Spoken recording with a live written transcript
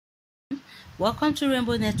Welcome to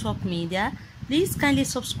Rainbow Network Media. Please kindly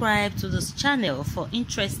subscribe to this channel for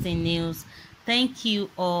interesting news. Thank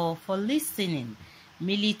you all for listening.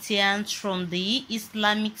 Militants from the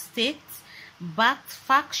Islamic State-backed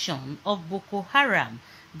faction of Boko Haram,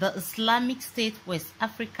 the Islamic State West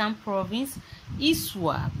African province,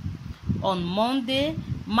 ISWAP, on Monday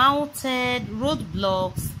mounted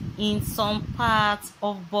roadblocks in some parts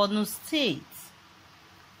of Borno State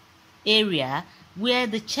area where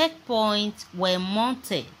the checkpoints were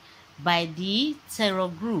mounted by the terror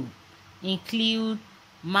group include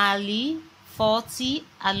Mali 40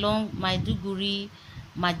 along Maiduguri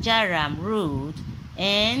Majaram Road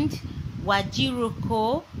and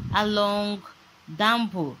Wajiroko along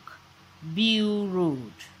Dambuk Biu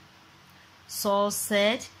Road. Source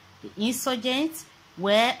said the insurgents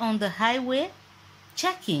were on the highway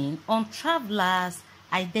checking on travelers'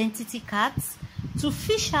 identity cards to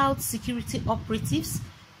fish out security operatives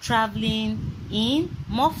traveling in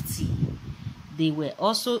Mufti. They were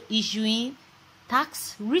also issuing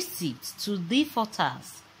tax receipts to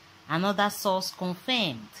defaulters, another source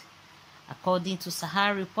confirmed. According to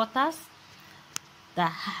Sahara reporters,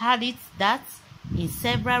 that had it that in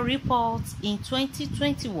several reports in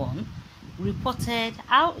 2021 reported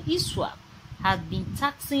how ISWAP had been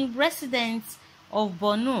taxing residents of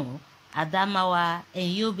Borno, Adamawa,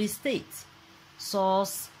 and Yobe states.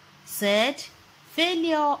 Source said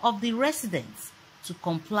failure of the residents to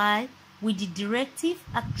comply with the directive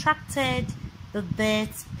attracted the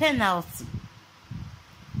death penalty.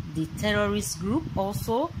 The terrorist group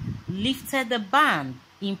also lifted the ban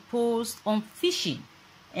imposed on fishing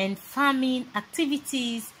and farming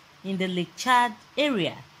activities in the Lake Chad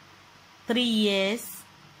area 3 years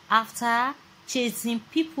after chasing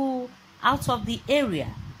people out of the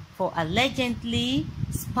area for allegedly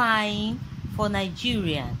spying for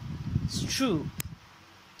Nigerians. It's true.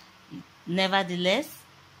 Nevertheless,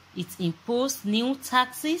 it imposed new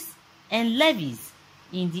taxes and levies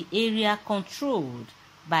in the area controlled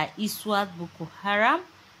by ISWAP Boko Haram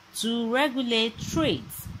to regulate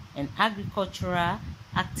trades and agricultural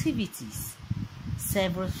activities.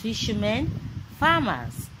 Several fishermen,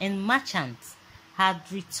 farmers, and merchants had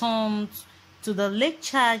returned to the Lake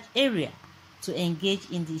Chad area to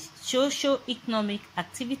engage in the socio-economic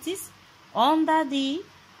activities under the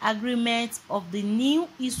agreement of the new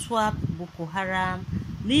ISWAP Boko Haram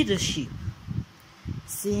leadership.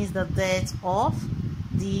 Since the death of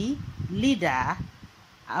their leader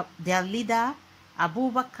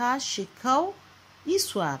Abubakar Shekau,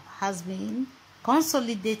 ISWAP has been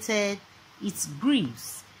consolidated its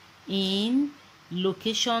grips in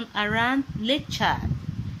location around Lake Chad.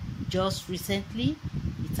 Just recently,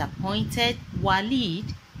 it appointed Walid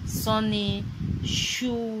Sani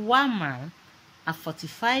Shuwaman, a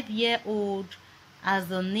 45-year-old, as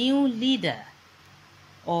the new leader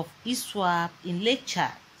of ISWAP in Lake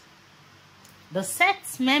Chad. The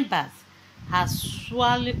sect's members have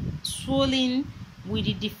swollen with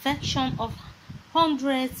the defection of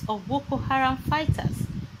hundreds of Boko Haram fighters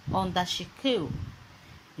under Shekau.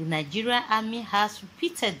 The Nigerian army has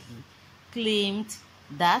repeatedly claimed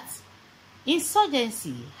that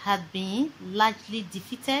insurgency had been largely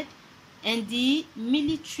defeated and the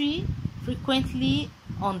military frequently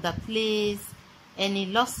underplays any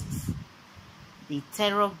losses. The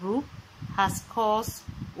terror group has caused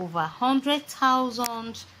over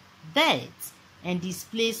 100,000 deaths and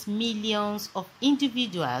displaced millions of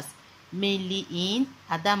individuals, mainly in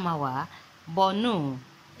Adamawa, Borno,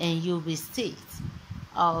 and Yobe states.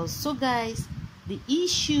 Also, guys, the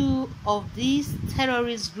issue of this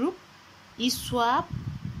terrorist group, ISWAP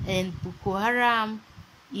and Boko Haram,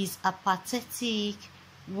 is a pathetic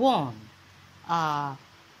one. The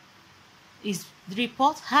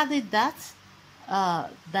report had it that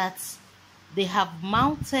they have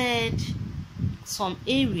mounted some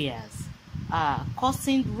areas,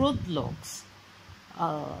 causing roadblocks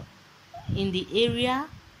in the area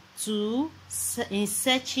in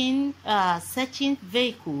searching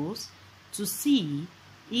vehicles to see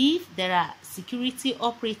if there are security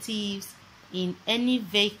operatives in any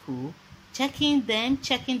vehicle, checking their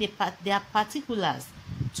particulars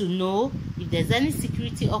to know if there's any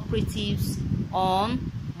security operatives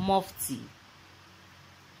on Mufti.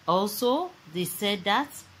 Also, they said that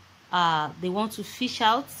they want to fish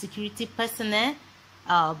out security personnel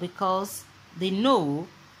because they know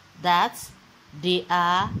that they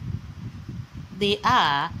are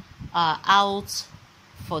out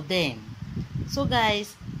for them. So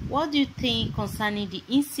guys, what do you think concerning the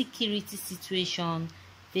insecurity situation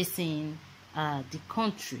facing the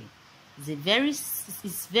country?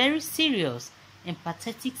 It's very serious and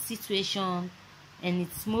pathetic situation and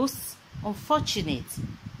it's most unfortunate.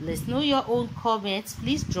 Let's know your own comments.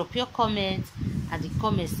 Please drop your comments at the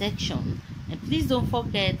comment section, and please don't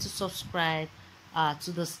forget to subscribe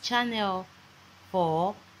to this channel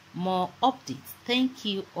for more updates. Thank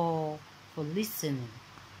you all for listening.